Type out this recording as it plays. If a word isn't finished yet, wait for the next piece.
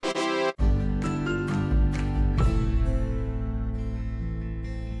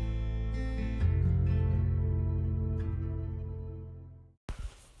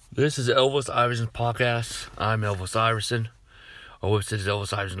This is Elvis Iverson Podcast. I'm Elvis Iverson. Our website is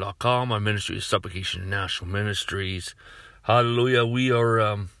elvisiverson.com. Our ministry is Supplication National Ministries. Hallelujah. We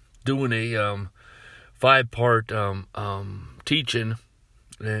are doing a 5-part teaching,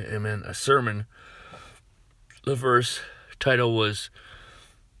 amen, a sermon. The first title was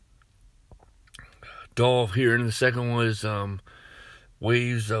Doll of Hearing. The second was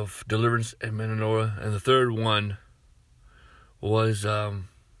Waves of Deliverance, amen, and the third one was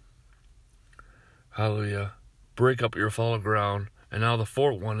hallelujah, break up your fallow ground. And now the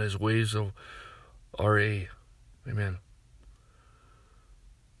fourth one is waves of R.E. Amen.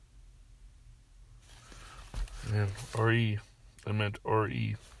 Amen. R.E. I meant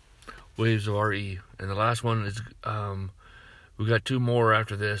R.E. Waves of R.E. And the last one is, we got 2 more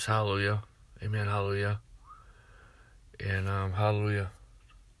after this. Hallelujah. Amen. Hallelujah. And hallelujah.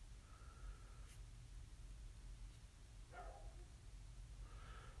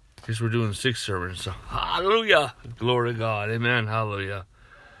 Guess we're doing 6 sermons. So hallelujah. Glory to God. Amen. Hallelujah.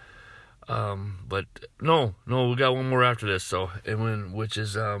 But no, we got 1 more after this. So, which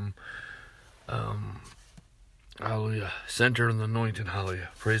is, hallelujah. Center in the anointing. Hallelujah.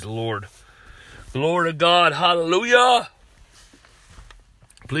 Praise the Lord. Glory to God. Hallelujah.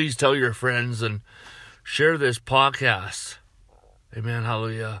 Please tell your friends and share this podcast. Amen.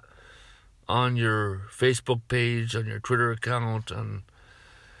 Hallelujah. On your Facebook page, on your Twitter account, on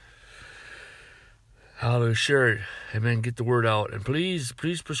hallelujah, share it. Amen. Get the word out. And please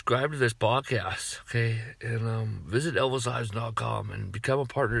subscribe to this podcast. Okay. And visit elvisiverson.com and become a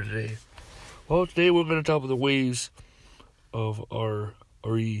partner today. Well, today we're going to talk about the waves of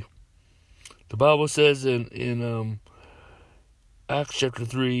R.E. The Bible says in Acts chapter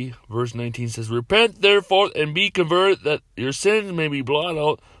 3, verse 19 says, repent therefore and be converted, that your sins may be blotted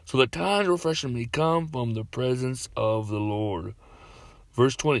out, so that times of refreshing may come from the presence of the Lord.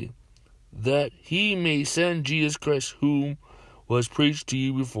 Verse 20, that he may send Jesus Christ, whom was preached to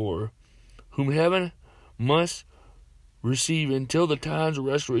you before, whom heaven must receive until the times of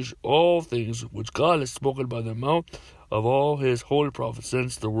restoration, all things which God has spoken by the mouth of all his holy prophets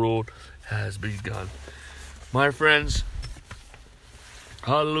since the world has begun. My friends,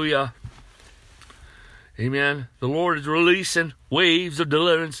 hallelujah, amen. The Lord is releasing waves of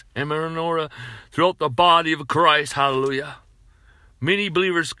deliverance and menorah throughout the body of Christ. Hallelujah. Many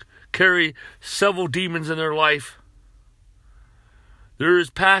believers carry several demons in their life. There is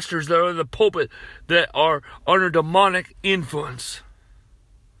pastors that are in the pulpit that are under demonic influence.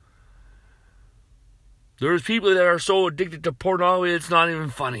 There's people that are so addicted to pornography it's not even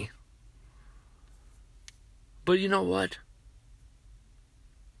funny. But you know what?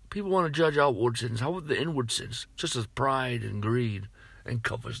 People want to judge outward sins. How about the inward sins? Just as pride and greed and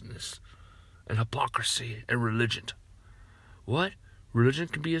covetousness and hypocrisy and religion. What? Religion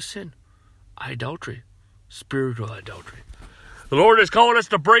can be a sin. Idolatry. Spiritual idolatry. The Lord has called us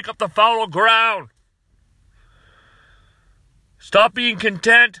to break up the fallow ground. Stop being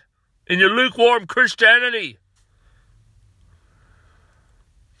content in your lukewarm Christianity.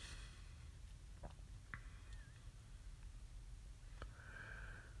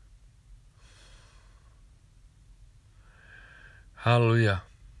 Hallelujah.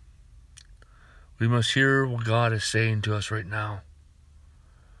 We must hear what God is saying to us right now.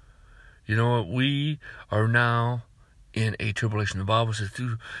 You know what? We are now in a tribulation. The Bible says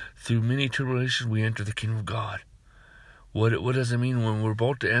through many tribulations we enter the kingdom of God. What does it mean when we're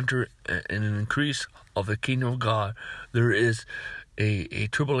about to enter in an increase of the kingdom of God? There is a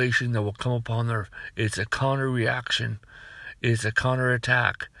tribulation that will come upon the earth. It's a counter reaction. It's a counter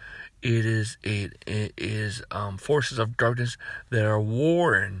attack. It is forces of darkness that are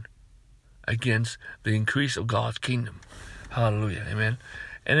warring against the increase of God's kingdom. Hallelujah. Amen.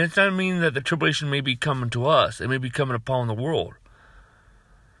 And it doesn't mean that the tribulation may be coming to us. It may be coming upon the world.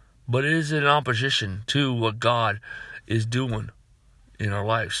 But it is in opposition to what God is doing in our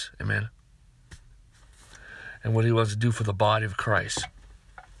lives. Amen. And what he wants to do for the body of Christ.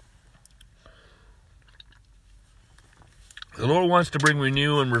 The Lord wants to bring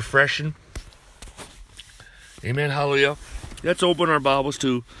renewal and refreshing. Amen. Hallelujah. Let's open our Bibles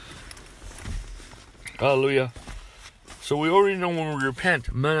to hallelujah. So we already know when we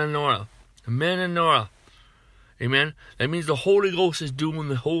repent, menorah. Amen. That means the Holy Ghost is doing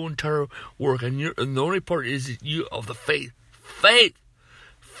the whole entire work, and the only part is you of the faith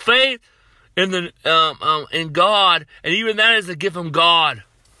in the in God, and even that is a gift from God.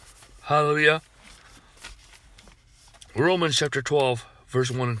 Hallelujah. Romans chapter 12,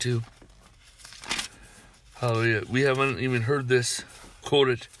 verse 1 and 2. Hallelujah. We haven't even heard this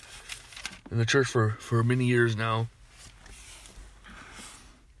quoted in the church for many years now.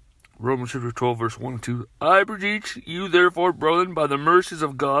 Romans chapter 12, verse 1 and 2. I beseech you, therefore, brethren, by the mercies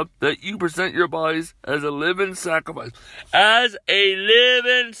of God, that you present your bodies as a living sacrifice. As a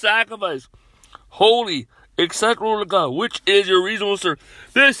living sacrifice. Holy, acceptable to God, which is your reasonable service.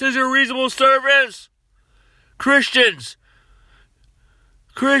 This is your reasonable service. Christians,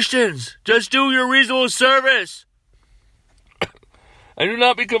 just do your reasonable service. And do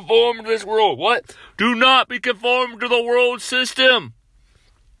not be conformed to this world. What? Do not be conformed to the world system.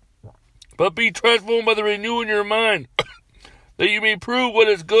 But be transformed by the renewing of your mind, that you may prove what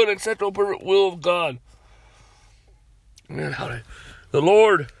is good and acceptable perfect will of God. Man, the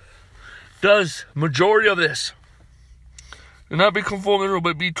Lord does majority of this. Do not be conformed to the world,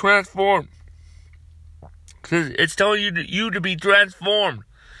 but be transformed. It's telling you to be transformed.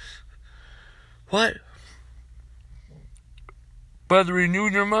 What? By the renewing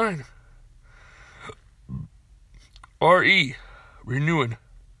of your mind. R-E, renewing.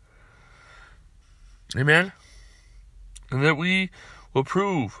 Amen? And that we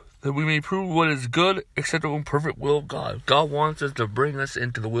may prove what is good, acceptable, and perfect will of God. God wants us to bring us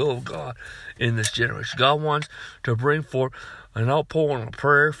into the will of God in this generation. God wants to bring forth an outpouring of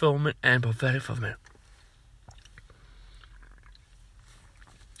prayer fulfillment and prophetic fulfillment.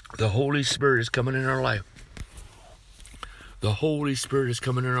 The Holy Spirit is coming in our life. The Holy Spirit is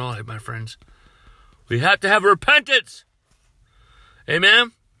coming in our life, my friends. We have to have repentance.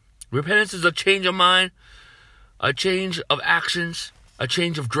 Amen? Repentance is a change of mind, a change of actions, a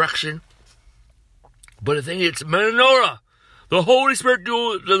change of direction. But the thing is, it's menorah. The Holy Spirit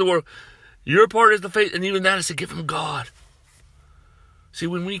does the work. Your part is the faith, and even that is a gift from God. See,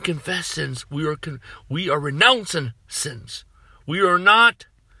 when we confess sins, we are renouncing sins. We are not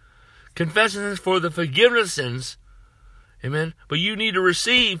confessing sins for the forgiveness of sins. Amen. But you need to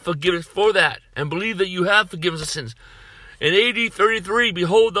receive forgiveness for that and believe that you have forgiveness of sins. In AD 33,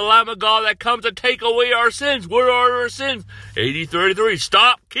 behold the Lamb of God that comes to take away our sins. What are our sins? AD 33,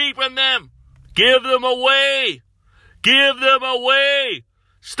 stop keeping them. Give them away. Give them away.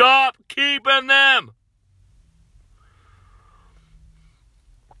 Stop keeping them.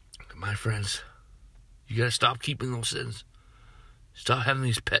 My friends, you got to stop keeping those sins. Stop having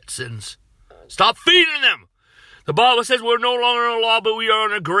these pet sins. Stop feeding them. The Bible says we're no longer under law, but we are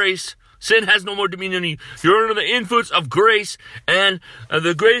under grace. Sin has no more dominion in you. You're under the influence of grace, and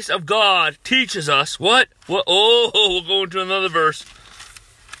the grace of God teaches us what? Oh, we're going to another verse.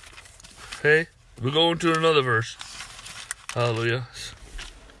 Okay, we're going to another verse. Hallelujah.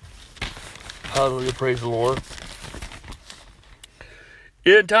 Hallelujah, praise the Lord.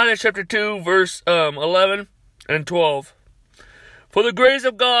 In Titus chapter 2, verse 11 and 12. For the grace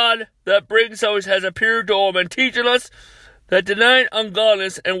of God that brings salvation has appeared to all men, teaching us that denying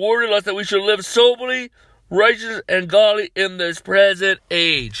ungodliness and worldly lust, that we should live soberly, righteous, and godly in this present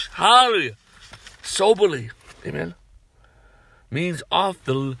age. Hallelujah. Soberly. Amen. Means off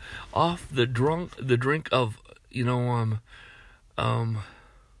the drink of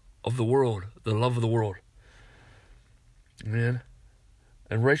of the world, the love of the world. Amen.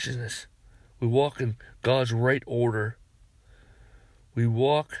 And righteousness. We walk in God's right order. We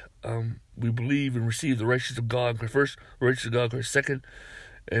walk, we believe and receive the righteousness of God. First, the righteousness of God. Second,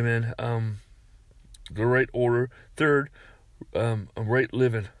 amen, the right order. Third, right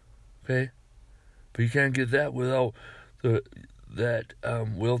living. Okay? But you can't get that without the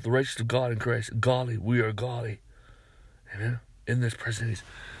righteousness of God in Christ. Godly. We are godly. Amen? In this present age.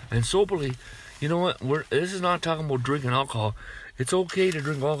 And soberly, you know what? This is not talking about drinking alcohol. It's okay to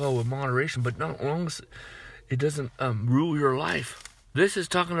drink alcohol with moderation, but not as long as it doesn't rule your life. This is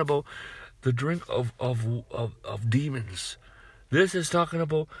talking about the drink of demons. This is talking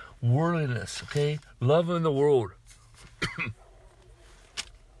about worldliness, okay? Loving the world.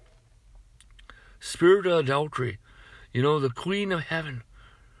 Spiritual adultery. You know, the queen of heaven.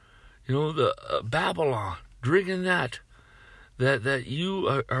 You know, the Babylon. Drinking that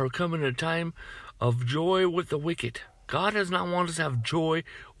you are coming at a time of joy with the wicked. God does not want us to have joy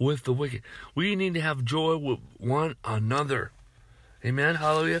with the wicked. We need to have joy with one another. Amen,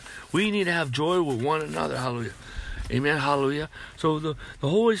 hallelujah. We need to have joy with one another, hallelujah. Amen, hallelujah. So the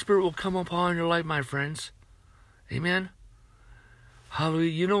Holy Spirit will come upon your life, my friends. Amen. Hallelujah.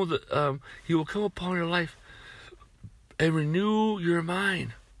 You know that He will come upon your life and renew your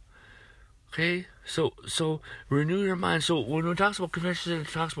mind. Okay? So renew your mind. So when it talks about confession, it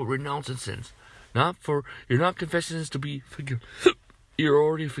talks about renouncing sins. You're not confessing sins to be forgiven. You're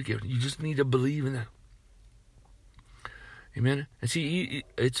already forgiven. You just need to believe in that. Amen. And see,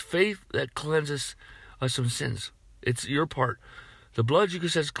 it's faith that cleanses us from sins. It's your part. The blood, you can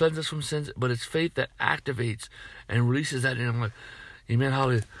say, cleanses us from sins, but it's faith that activates and releases that in our life. Amen.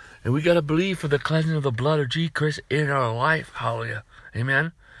 Hallelujah. And we got to believe for the cleansing of the blood of Jesus Christ in our life. Hallelujah.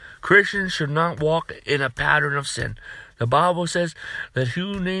 Amen. Christians should not walk in a pattern of sin. The Bible says that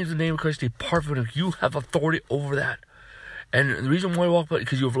who names the name of Christ depart from him. You have authority over that. And the reason why you walk,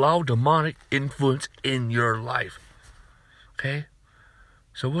 because you've allowed demonic influence in your life. Okay?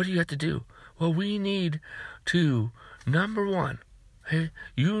 So what do you have to do? Well, we need to, number one, okay,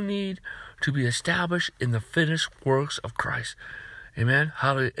 you need to be established in the finished works of Christ. Amen?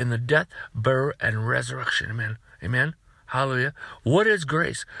 Hallelujah. In the death, burial, and resurrection. Amen? Amen? Hallelujah. What is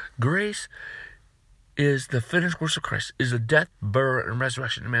grace? Grace is the finished works of Christ. Is the death, burial, and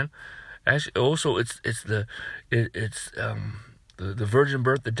resurrection. Amen. Actually, also, it's the virgin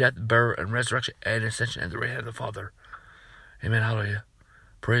birth, the death, burial, and resurrection, and ascension at the right hand of the Father. Amen. Hallelujah.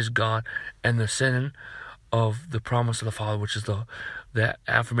 Praise God. And the sending of the promise of the Father, which is the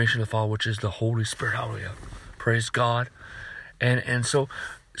affirmation of the Father, which is the Holy Spirit. Hallelujah. Praise God. And so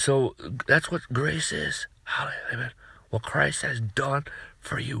that's what grace is. Hallelujah. Amen. What Christ has done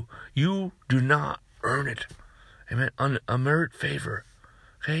for you. You do not earn it. Amen. Unmerited favor.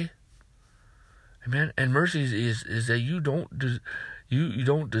 Okay? Amen. And mercy is that you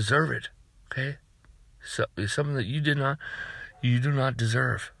don't deserve it. Okay? So it's something that you do not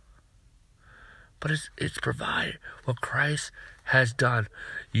deserve. But it's provided what Christ has done.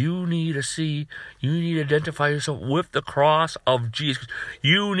 You need to identify yourself with the cross of Jesus.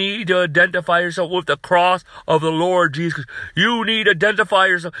 You need to identify yourself with the cross of the Lord Jesus. You need to identify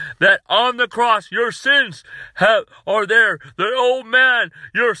yourself that on the cross your sins are there. The old man,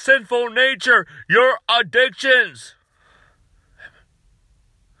 your sinful nature, your addictions,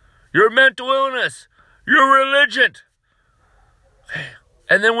 your mental illness, your religion.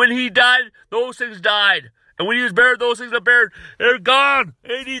 And then when he died, those things died. And when he was buried, those things are buried. They're gone.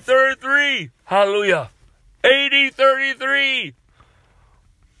 AD 33. Hallelujah. AD 33.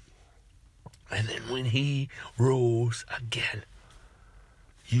 And then when he rose again,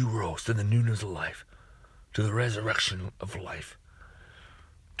 you rose to the newness of life, to the resurrection of life,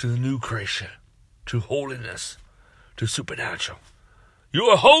 to the new creation, to holiness, to supernatural. You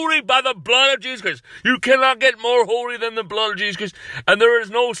are holy by the blood of Jesus Christ. You cannot get more holy than the blood of Jesus Christ. And there is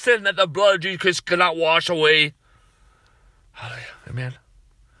no sin that the blood of Jesus Christ cannot wash away. Hallelujah. Amen.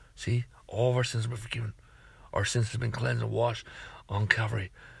 See, all of our sins have been forgiven. Our sins have been cleansed and washed on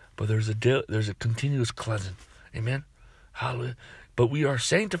Calvary. But there's a continuous cleansing. Amen. Hallelujah. But we are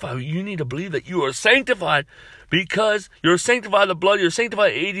sanctified. You need to believe that you are sanctified because you're sanctified by the blood. You're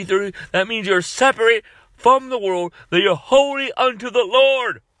sanctified 80-30. That means you're separate from the world, that you're holy unto the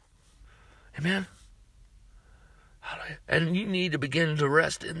Lord. Amen. Hallelujah. And you need to begin to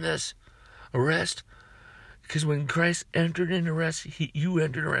rest in this. Rest. Because when Christ entered into rest, you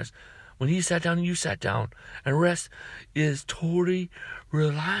entered into rest. When he sat down, you sat down. And rest is totally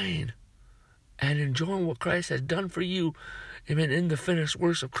relying and enjoying what Christ has done for you. Amen. In the finished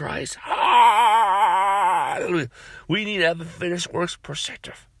works of Christ. Hallelujah. We need to have a finished works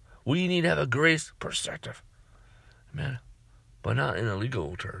perspective. We need to have a grace perspective. Amen. But not in a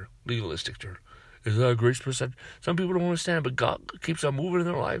legalistic term. Is that a grace perspective? Some people don't understand, but God keeps on moving in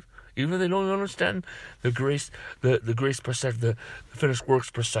their life. Even if they don't understand the grace perspective, the finished works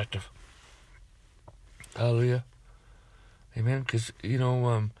perspective. Hallelujah. Amen. Because,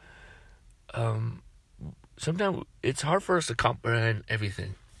 sometimes it's hard for us to comprehend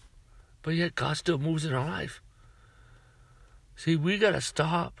everything. But yet God still moves in our life. See, we got to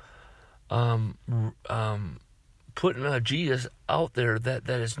stop putting a Jesus out there that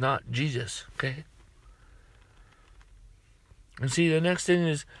is not Jesus, okay? And see, the next thing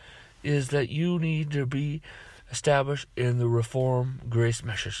is that you need to be established in the Reformed grace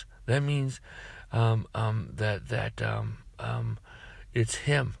measures. That means it's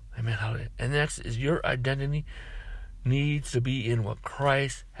Him. Amen. Hallelujah. And next is your identity needs to be in what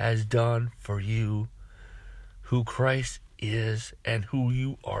Christ has done for you, who Christ is, and who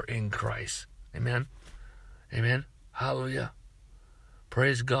you are in Christ. Amen. Amen. Hallelujah.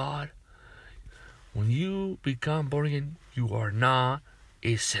 Praise God. When you become born again, you are not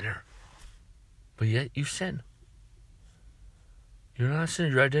a sinner. But yet you sin. You're not a sinner.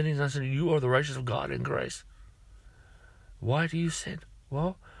 Your identity is not a sinner. You are the righteousness of God in Christ. Why do you sin?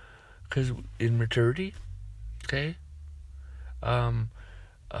 Well, because in maturity, okay, a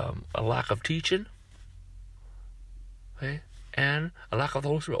lack of teaching, okay, and a lack of the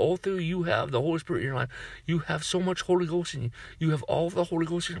Holy Spirit. All through you have the Holy Spirit in your life. You have so much Holy Ghost in you. You have all of the Holy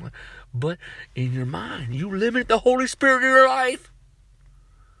Ghost in your life. But in your mind, you limit the Holy Spirit in your life.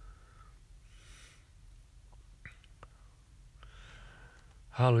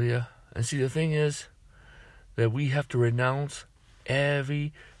 Hallelujah. And see, the thing is that we have to renounce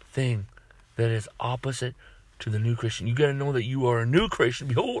every thing that is opposite to the new creation. You got to know that you are a new creation.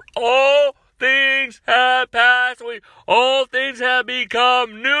 Behold, all things have passed away. All things have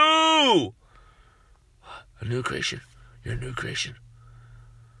become new. A new creation. You're a new creation.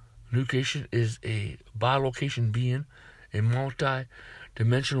 New creation is a bilocation being, a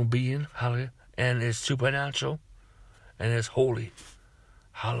multi-dimensional being, hallelujah, and is supernatural, and is holy,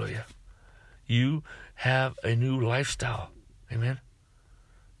 hallelujah. You have a new lifestyle, amen.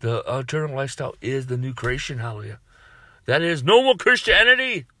 The eternal lifestyle is the new creation, hallelujah. That is normal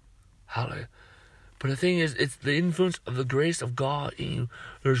Christianity, hallelujah. But the thing is, it's the influence of the grace of God in you.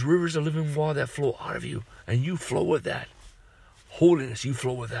 There's rivers of living water that flow out of you, and you flow with that. Holiness, you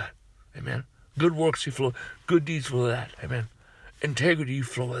flow with that. Amen. Good works, you flow. Good deeds flow with that. Amen. Integrity, you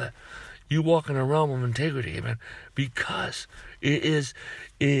flow with that. You walk in a realm of integrity. Amen. Because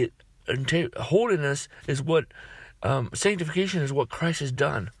holiness is what, sanctification is what Christ has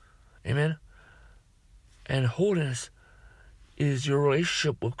done. Amen. And holiness is your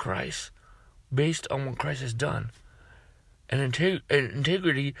relationship with Christ based on what Christ has done. And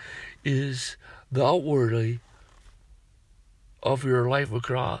integrity is the outwardly of your life with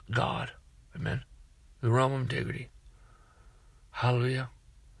God. Amen. The realm of integrity. Hallelujah.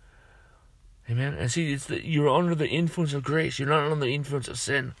 Amen. And see, you're under the influence of grace. You're not under the influence of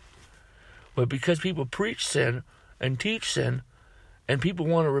sin. But because people preach sin and teach sin, and people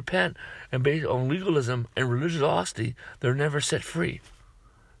want to repent, and based on legalism and religiosity, they're never set free.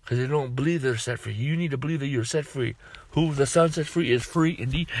 Because they don't believe they're set free. You need to believe that you're set free. Who the Son sets free is free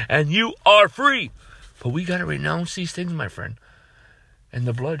indeed. And you are free. But we got to renounce these things, my friend. And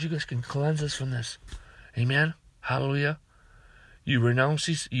the blood of Jesus can cleanse us from this. Amen. Hallelujah. You renounce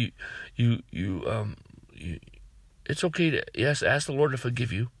these. It's okay to, yes, ask the Lord to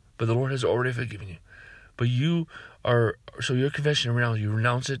forgive you. But the Lord has already forgiven you. But your confession and renounce, you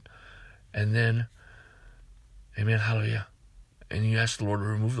renounce it. And then, amen, hallelujah. And you ask the Lord to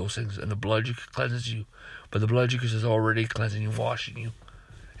remove those things. And the blood cleanses you. But the blood of Jesus is already cleansing you, washing you.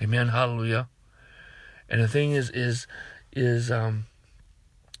 Amen, hallelujah. And the thing is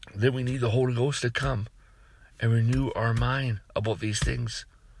that we need the Holy Ghost to come and renew our mind about these things.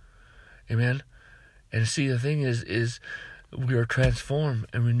 Amen. And see, the thing is we are transformed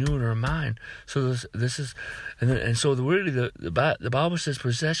and renewing our mind. So this is, and so the Bible says,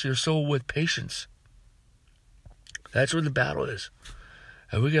 possess your soul with patience. That's where the battle is.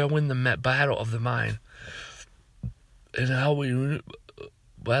 And we got to win the battle of the mind. And how we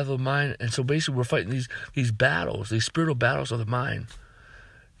battle the mind. And so basically we're fighting these battles, these spiritual battles of the mind.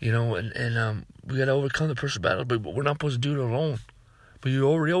 You know, and we got to overcome the personal battle, but we're not supposed to do it alone. But you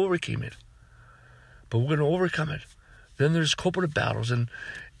already overcame it. But we're going to overcome it. Then there's corporate battles, and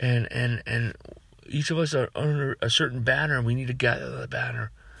each of us are under a certain banner, and we need to gather the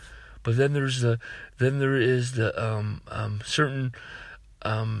banner. But then there is the certain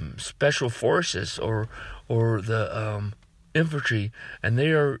special forces or the infantry, and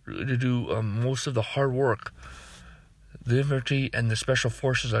they are to do most of the hard work. The infantry and the special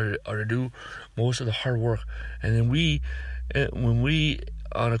forces are to do most of the hard work. And then when we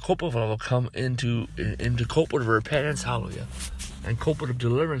on a corporate level come into corporate repentance, hallelujah, and corporate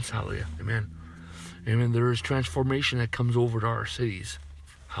deliverance, hallelujah, amen. Amen. There is transformation that comes over to our cities,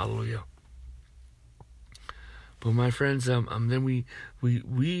 hallelujah. But my friends, then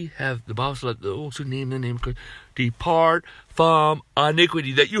we have the Bible says, let those who name the name of Christ depart from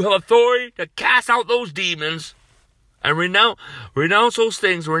iniquity. That you have authority to cast out those demons. And renounce those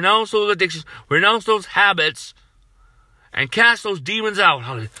things, renounce those addictions, renounce those habits, and cast those demons out.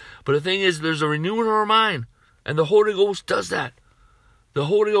 Hallelujah. But the thing is, there's a renewing of our mind, and the Holy Ghost does that. The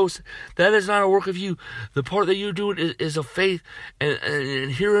Holy Ghost, that is not a work of you. The part that you're doing is of faith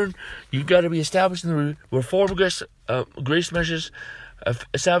and hearing. You've got to be established in the Reformed grace measures,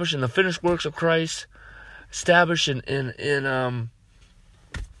 established in the finished works of Christ, established in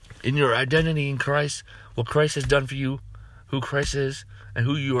your identity in Christ. What Christ has done for you, who Christ is, and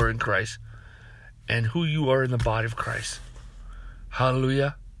who you are in Christ, and who you are in the body of Christ.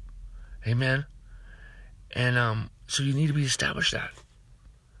 Hallelujah. Amen. And so you need to be established that.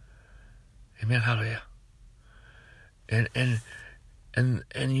 Amen. Hallelujah. And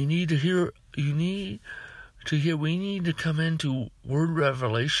you need to hear. We need to come into word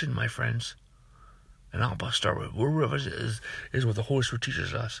revelation, my friends. And I'll start with word revelation is what the Holy Spirit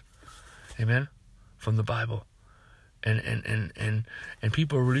teaches us. Amen. From the Bible, and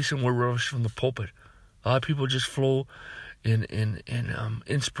people are releasing word revelation from the pulpit. A lot of people just flow in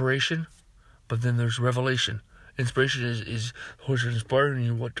inspiration, but then there's revelation. Inspiration is the Holy Spirit inspiring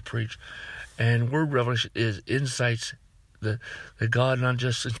you what to preach, and word revelation is insights that God not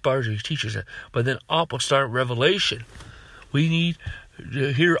just inspires you, He teaches it, but then apostolic revelation. We need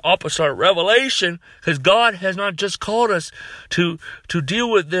to hear apostolic revelation, because God has not just called us to deal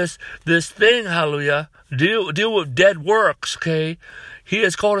with this thing, hallelujah, deal with dead works, okay? He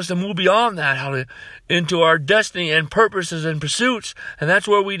has called us to move beyond that, hallelujah, into our destiny and purposes and pursuits. And that's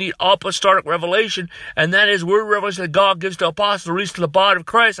where we need apostolic revelation. And that is word revelation that God gives to apostles, released to the body of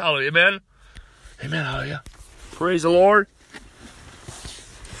Christ, hallelujah, amen? Amen, hallelujah. Praise the Lord.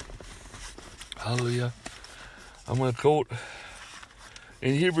 Hallelujah. I'm going to quote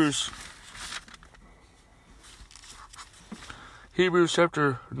in Hebrews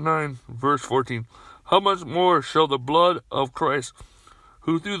chapter 9, verse 14. How much more shall the blood of Christ,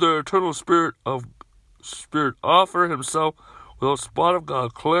 who through the eternal Spirit offer himself without spot of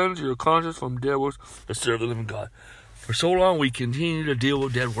God, cleanse your conscience from dead works to serve the living God? For so long we continue to deal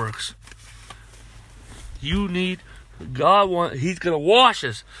with dead works. He's going to wash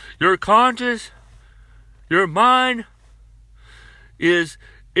us. Your conscience, your mind is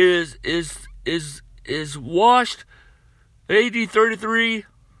washed. AD 33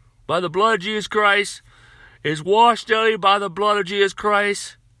 by the blood of Jesus Christ, is washed daily by the blood of Jesus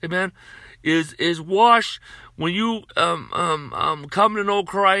Christ. Amen. Is washed when you come to know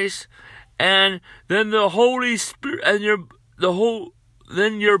Christ, and then the Holy Spirit and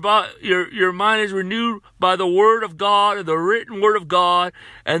your mind is renewed by the Word of God, the written Word of God,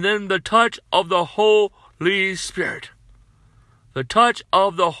 and then the touch of the Holy Spirit. The touch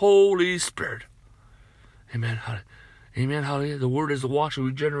of the Holy Spirit. Amen. Amen. Hallelujah. The Word is the wash and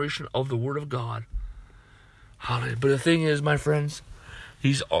regeneration of the Word of God. Hallelujah. But the thing is, my friends,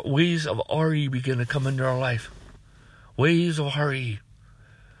 these ways of RE begin to come into our life. Ways of RE.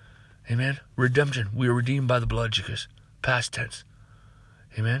 Amen. Redemption. We are redeemed by the blood of Jesus. Past tense.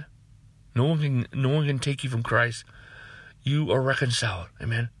 Amen. No one can take you from Christ. You are reconciled.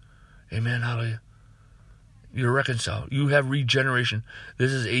 Amen. Amen. Hallelujah. You're reconciled. You have regeneration.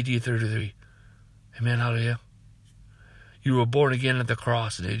 This is AD 33. Amen. Hallelujah. You were born again at the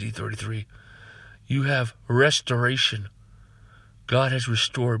cross in AD 33. You have restoration. God has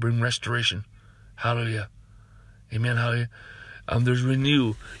restored, bring restoration. Hallelujah. Amen. Hallelujah. There's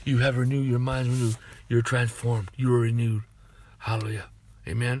renew. You have renewed. Your mind's renewed. You're transformed. You are renewed. Hallelujah.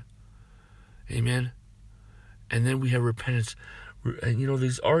 Amen. Amen. And then we have repentance. And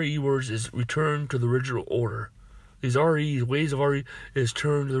these RE words is return to the original order. These ways of RE is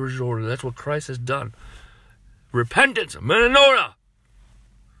turn to the original order. That's what Christ has done. Repentance, metanoia.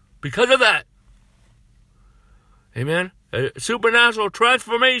 Because of that. Amen. A supernatural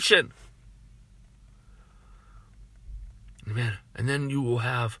transformation. Amen. And then you will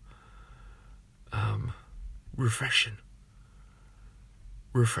have refreshing.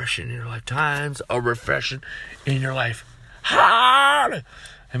 Refreshing in your life. Times of refreshing in your life.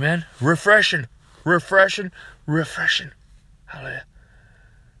 Amen. Refreshing. Refreshing. Refreshing. Hallelujah.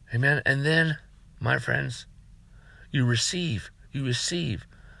 Amen. And then, my friends, you receive. You receive.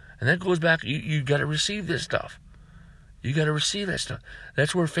 And that goes back, you got to receive this stuff. You got to receive that stuff.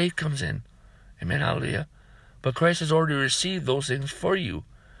 That's where faith comes in. Amen. Hallelujah. But Christ has already received those things for you.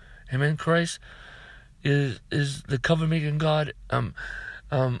 Amen. Christ is the covenant-making God.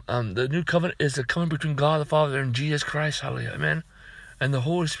 The new covenant is the covenant between God the Father and Jesus Christ. Hallelujah. Amen. And the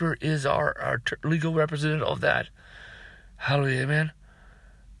Holy Spirit is our legal representative of that. Hallelujah. Amen.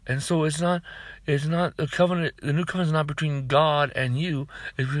 And so it's not the covenant. The new covenant is not between God and you.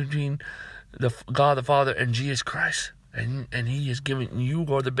 It's between God the Father and Jesus Christ. And He is giving you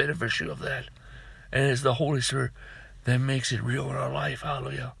are the beneficiary of that. And it's the Holy Spirit that makes it real in our life.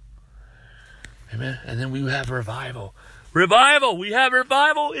 Hallelujah. Amen. And then we have revival. Revival. We have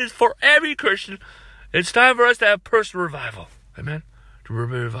revival is for every Christian. It's time for us to have personal revival. Amen. To be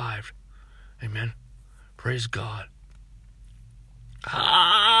revived. Amen. Praise God.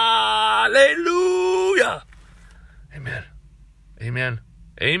 Hallelujah. Amen. Amen.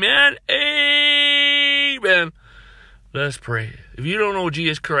 Amen. Amen. Let's pray. If you don't know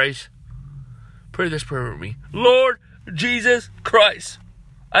Jesus Christ, pray this prayer with me. Lord Jesus Christ,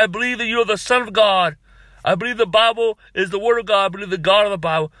 I believe that you are the Son of God. I believe the Bible is the Word of God. I believe the God of the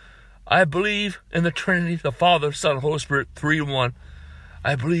Bible. I believe in the Trinity, the Father, Son, and Holy Spirit, 3 in 1.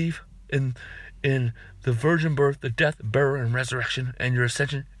 I believe in the virgin birth, the death, burial, and resurrection, and your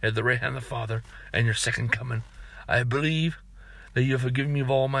ascension at the right hand of the Father, and your second coming. I believe that you have forgiven me of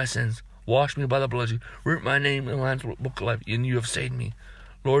all my sins, washed me by the blood, written my name in the Lamb's book of life, and you have saved me.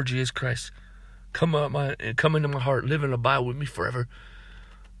 Lord Jesus Christ, come into my heart, live and abide with me forever.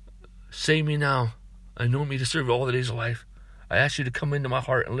 Save me now. Anoint me to serve all the days of life. I ask you to come into my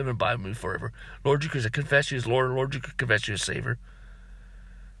heart and live and abide with me forever. Lord Jesus, I confess you as Lord. Lord Jesus, I confess you as Savior.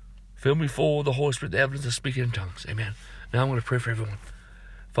 Fill me full of the Holy Spirit, the evidence of speaking in tongues. Amen. Now I'm going to pray for everyone.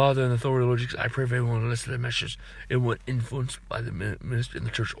 Father, in the authority of the Lord Jesus, I pray for everyone who listens to the message. Everyone influenced by the ministry in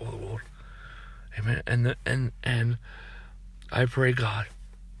the church all over the world. Amen. And I pray, God,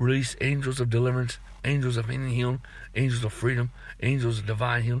 release angels of deliverance, angels of healing, angels of freedom, angels of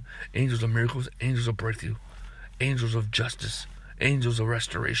divine healing, angels of miracles, angels of breakthrough, angels of justice, angels of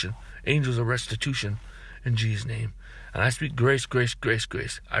restoration, angels of restitution, in Jesus' name. And I speak grace, grace, grace,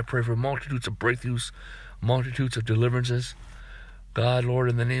 grace. I pray for multitudes of breakthroughs, multitudes of deliverances. God, Lord,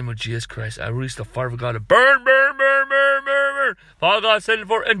 in the name of Jesus Christ, I release the fire of God to burn, burn, burn, burn, burn, burn. Father God, send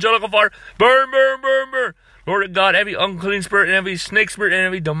forth angelical fire. Burn, burn, burn, burn. Lord God, every unclean spirit and every snake spirit and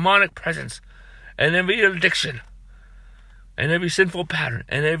every demonic presence and every addiction and every sinful pattern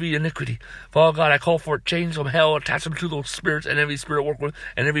and every iniquity. Father God, I call for chains from hell, attach them to those spirits and every spirit work with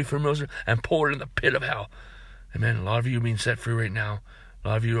and every familiar and pour it in the pit of hell. Amen. A lot of you are being set free right now. A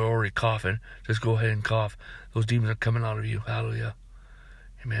lot of you are already coughing. Just go ahead and cough. Those demons are coming out of you. Hallelujah.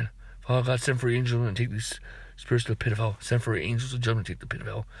 Amen. Father God, send for angels and take these spirits to the pit of hell. Send for angels of judgment to take the pit of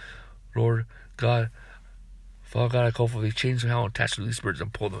hell. Lord God, Father God, I call for these chains of hell attached to these spirits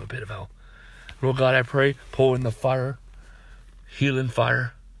and pull them in the pit of hell. Lord God, I pray, pull in the fire, healing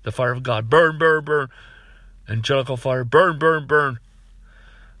fire, the fire of God. Burn, burn, burn. Angelical fire, burn, burn, burn.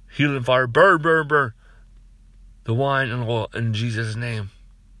 Healing fire, burn, burn, burn. The wine and oil in Jesus' name.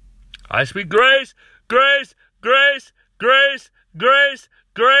 I speak grace, grace, grace, grace,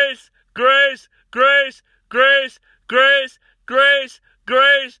 grace, grace, grace, grace, grace, grace, grace,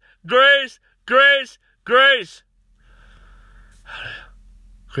 grace, grace, grace, grace.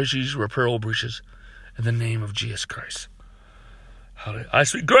 Grace, Jesus, repair all breaches in the name of Jesus Christ. Hallelujah. I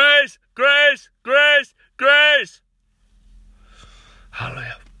speak grace, grace, grace, grace.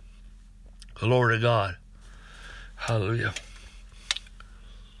 Hallelujah. Glory to God. Hallelujah.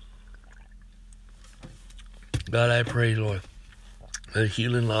 God, I pray, Lord, that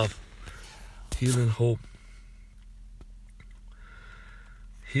healing love, healing hope,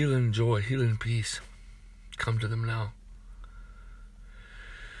 healing joy, healing peace come to them now.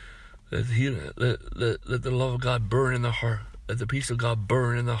 Let the love of God burn in the heart. Let the peace of God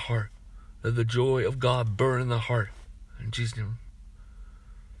burn in the heart. Let the joy of God burn in the heart. In Jesus' name.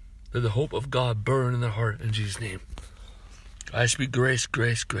 Let the hope of God burn in the heart. In Jesus' name. I speak grace,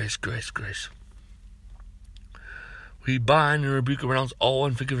 grace, grace, grace, grace. We bind and rebuke and renounce all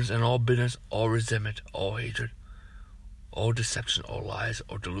unforgiveness and all bitterness, all resentment, all hatred, all deception, all lies,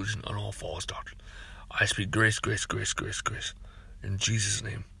 all delusion, and all false doctrine. I speak grace, grace, grace, grace, grace. In Jesus'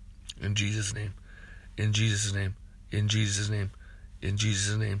 name. In Jesus' name. In Jesus' name. In Jesus' name. In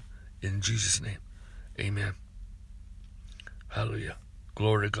Jesus' name. In Jesus' name. Amen. Hallelujah.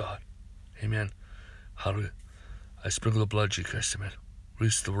 Glory to God. Amen. Hallelujah. I sprinkle the blood of Jesus Christ, amen.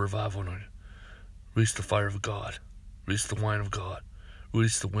 Release the revival on it. Release the fire of God. Release the wine of God.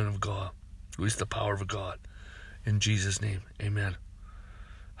 Release the wind of God. Release the power of God. In Jesus' name, amen.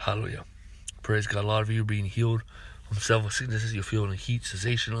 Hallelujah. Praise God. A lot of you are being healed from several sicknesses. You're feeling heat,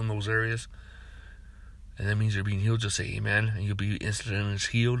 sensation in those areas. And that means you're being healed. Just say amen. And you'll be instantly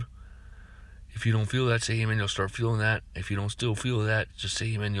healed. If you don't feel that, say amen. You'll start feeling that. If you don't still feel that, just say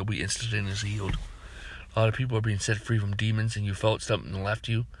amen. You'll be instantaneously healed. A lot of people are being set free from demons, and you felt something left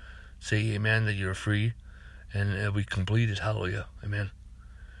you. Say amen that you're free, and it'll be completed. Hallelujah. Amen.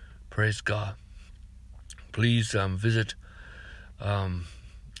 Praise God. Please visit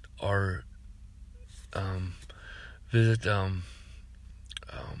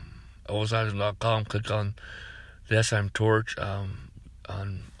elvisisland.com. Click on the SIM Torch.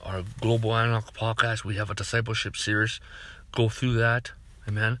 On our Global Analog podcast, we have a discipleship series. Go through that.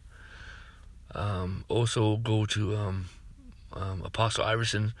 Amen. Also go to Apostle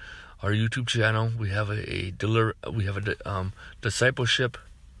Iverson, our YouTube channel. We have a discipleship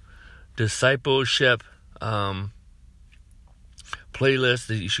playlist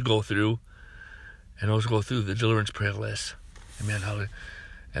that you should go through, and also go through the deliverance prayer list. Amen. Hallelujah.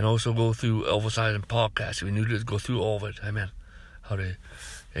 And also go through Elvis Island podcast. If you need to go through all of it. Amen. Hallelujah.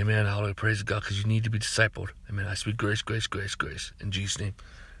 Amen. Hallelujah. Praise God, because you need to be discipled. Amen. I speak grace, grace, grace, grace. In Jesus' name.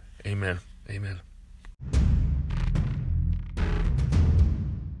 Amen. Amen.